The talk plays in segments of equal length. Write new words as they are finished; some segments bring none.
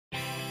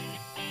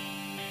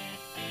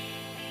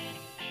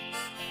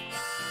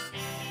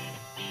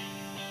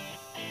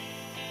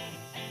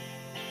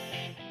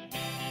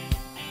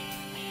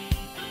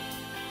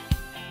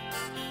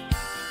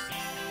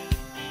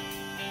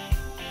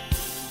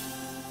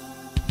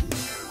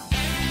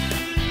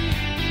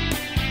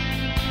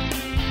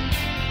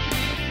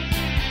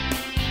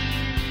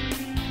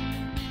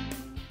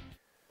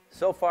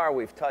So far,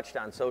 we've touched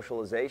on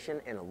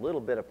socialization and a little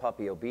bit of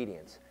puppy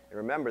obedience. And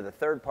remember, the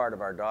third part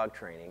of our dog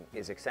training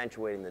is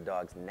accentuating the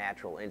dog's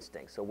natural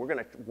instincts. So we're going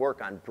to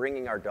work on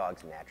bringing our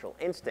dog's natural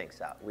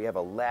instincts out. We have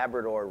a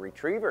Labrador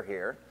Retriever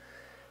here.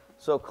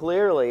 So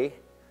clearly,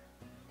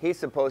 he's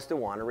supposed to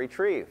want to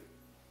retrieve.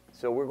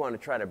 So we're going to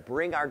try to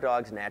bring our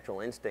dog's natural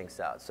instincts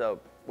out. So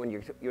when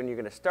you're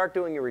going to start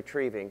doing your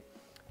retrieving,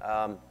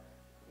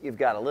 you've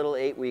got a little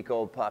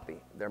 8-week-old puppy.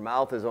 Their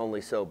mouth is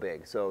only so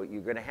big. So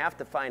you're going to have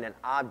to find an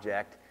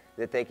object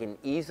that they can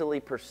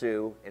easily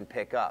pursue and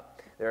pick up.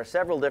 There are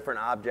several different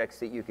objects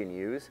that you can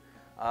use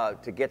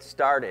to get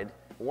started,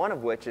 one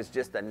of which is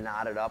just a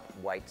knotted up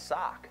white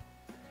sock.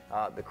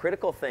 The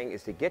critical thing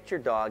is to get your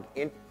dog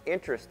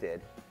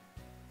interested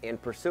in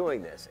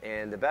pursuing this.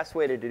 And the best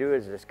way to do it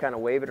is just kind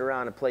of wave it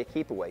around and play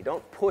keep away.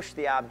 Don't push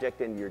the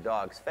object into your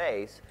dog's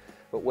face,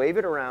 but wave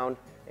it around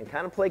and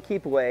kind of play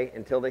keep away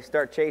until they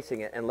start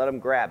chasing it and let them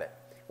grab it.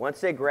 Once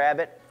they grab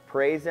it,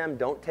 praise them.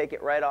 Don't take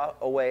it right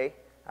away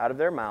out of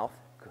their mouth.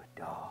 Good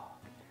dog.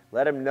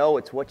 Let them know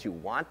it's what you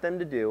want them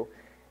to do.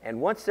 And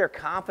once they're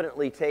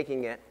confidently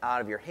taking it out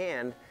of your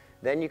hand,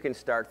 then you can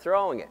start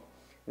throwing it.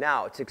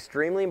 Now, it's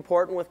extremely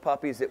important with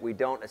puppies that we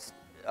don't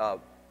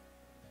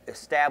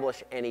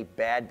establish any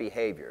bad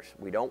behaviors.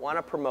 We don't want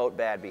to promote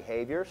bad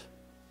behaviors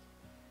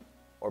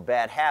or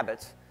bad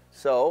habits.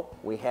 So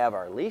we have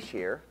our leash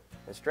here,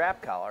 a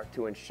strap collar,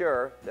 to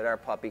ensure that our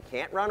puppy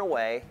can't run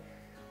away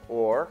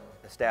or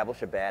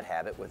establish a bad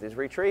habit with his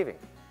retrieving.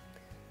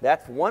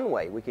 That's one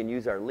way we can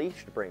use our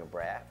leash to bring him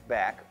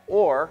back,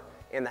 or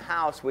in the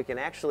house we can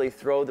actually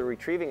throw the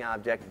retrieving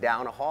object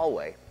down a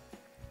hallway,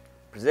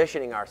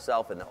 positioning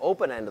ourselves in the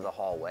open end of the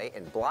hallway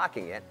and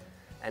blocking it,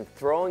 and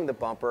throwing the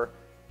bumper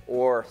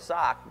or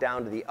sock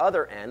down to the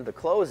other end, the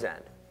close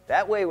end.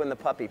 That way when the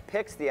puppy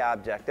picks the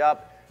object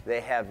up, they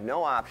have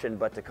no option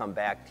but to come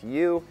back to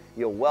you.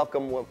 You'll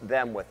welcome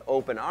them with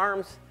open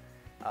arms,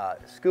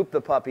 scoop the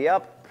puppy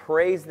up,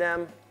 praise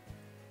them,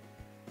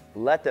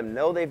 let them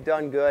know they've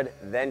done good,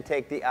 then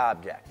take the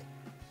object.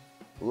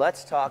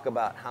 Let's talk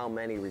about how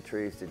many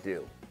retrieves to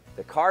do.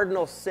 The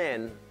cardinal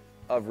sin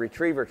of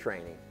retriever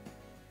training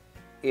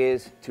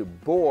is to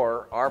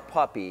bore our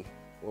puppy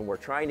when we're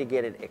trying to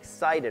get it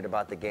excited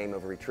about the game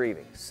of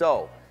retrieving.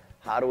 So,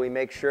 how do we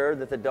make sure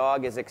that the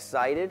dog is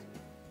excited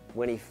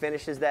when he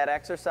finishes that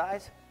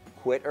exercise?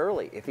 Quit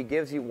early. If he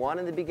gives you one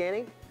in the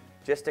beginning,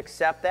 just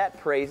accept that,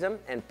 praise him,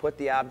 and put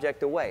the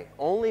object away.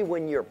 Only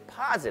when you're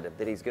positive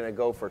that he's going to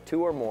go for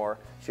 2 or more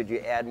should you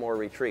add more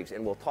retrieves.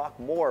 And we'll talk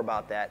more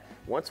about that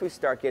once we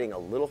start getting a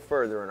little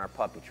further in our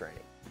puppy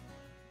training.